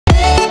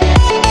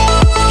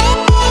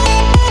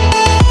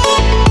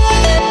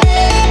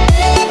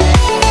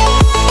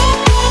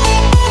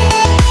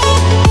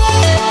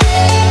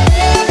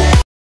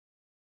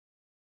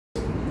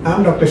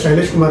am Dr.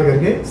 Shailesh Kumar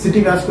Garge,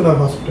 City Vascular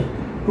Hospital.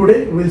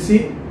 Today we will see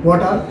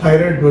what are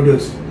thyroid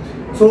nodules.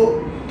 So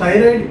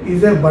thyroid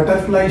is a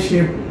butterfly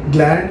shaped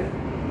gland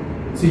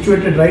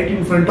situated right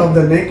in front of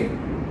the neck.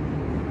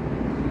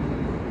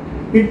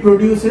 It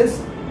produces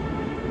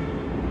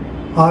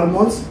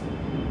hormones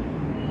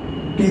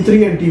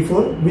T3 and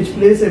T4 which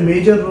plays a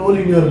major role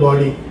in your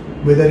body,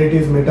 whether it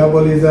is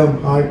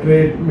metabolism, heart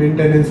rate,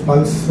 maintenance,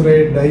 pulse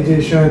rate,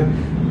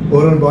 digestion,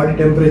 overall body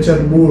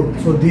temperature,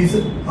 mood. So these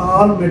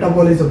are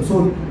metabolism.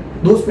 So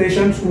those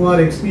patients who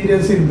are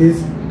experiencing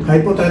this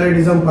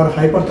hypothyroidism or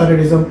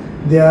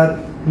hyperthyroidism, they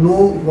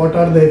know what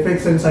are the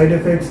effects and side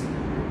effects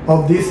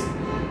of this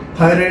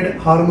thyroid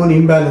hormone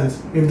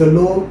imbalance. If the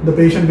low, the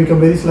patient become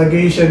very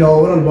sluggish and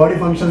overall body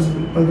functions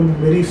become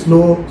very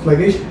slow,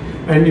 sluggish,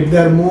 and if they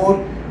are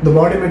more, the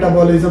body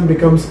metabolism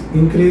becomes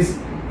increased.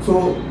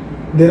 So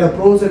there are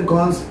pros and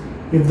cons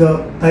if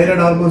the thyroid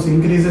hormones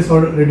increases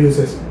or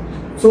reduces.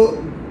 So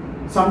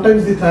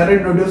sometimes the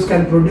thyroid nodules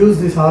can produce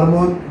this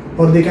hormone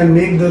or they can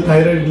make the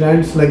thyroid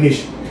gland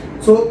sluggish.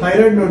 So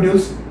thyroid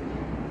nodules,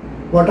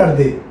 what are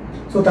they?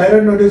 So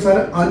thyroid nodules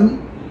are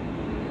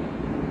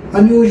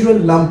unusual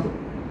lump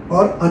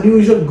or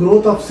unusual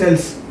growth of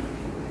cells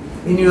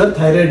in your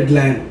thyroid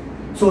gland.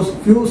 So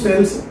few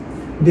cells,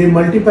 they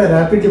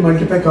rapidly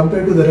multiply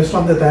compared to the rest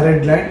of the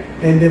thyroid gland,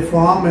 and they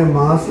form a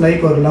mass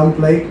like or lump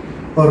like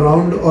or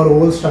round or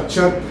oval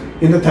structure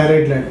in the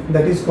thyroid gland.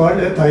 That is called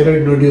a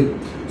thyroid nodule.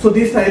 So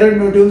these thyroid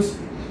nodules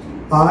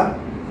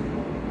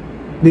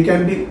they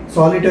can be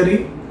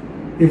solitary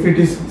if it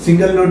is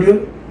single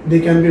nodule, they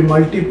can be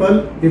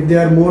multiple if they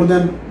are more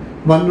than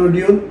one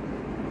nodule,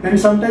 and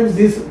sometimes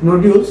these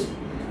nodules,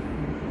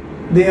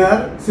 they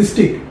are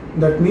cystic,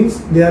 that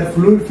means they are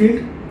fluid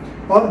filled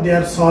or they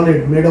are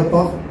solid, made up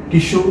of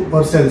tissue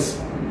or cells.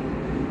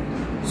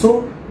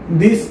 So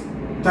these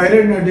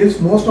thyroid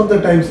nodules, most of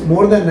the times,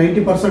 more than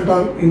 90%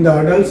 of in the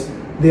adults,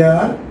 they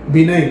are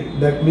benign.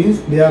 That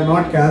means they are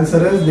not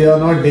cancerous, they are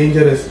not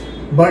dangerous,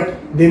 but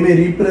they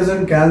may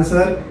represent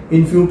cancer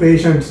in few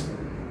patients,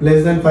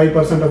 less than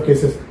 5% of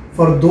cases.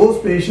 For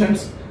those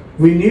patients,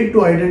 we need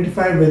to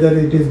identify whether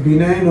it is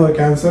benign or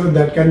cancer.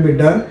 That can be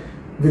done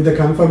with the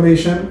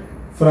confirmation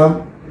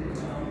from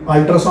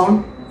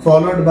ultrasound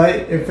followed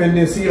by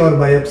FNAC or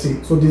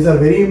biopsy. So these are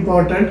very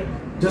important,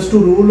 just to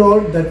rule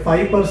out that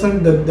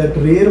 5%, that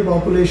rare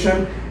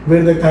population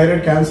where the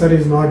thyroid cancer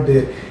is not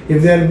there.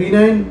 If they are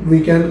benign,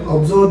 we can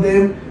observe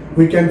them,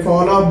 we can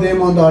follow up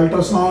them on the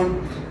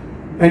ultrasound,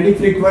 and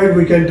if required,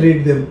 we can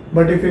treat them.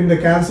 But if in the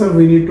cancer,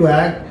 we need to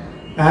act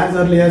as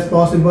early as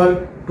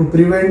possible to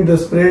prevent the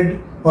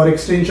spread or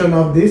extension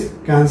of this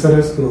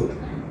cancerous growth.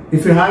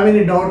 If you have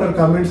any doubt or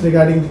comments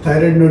regarding the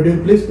thyroid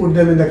nodule, please put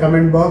them in the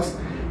comment box.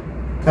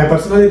 I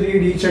personally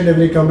read each and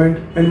every comment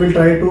and will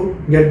try to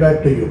get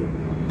back to you.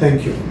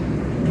 Thank you.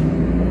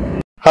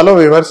 Hello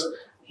viewers,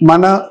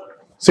 mana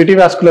City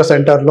Vascular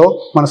Center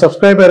lo mana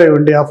subscriber ayi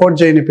undi afford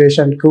cheyani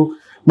patient ku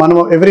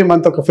manamu every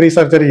month oka free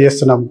surgery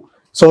chestunnam.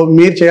 So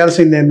meer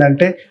cheyalsindi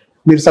endante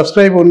meer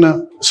subscribe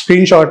unna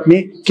screenshot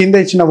ni kinda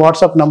ichina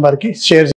WhatsApp number ki share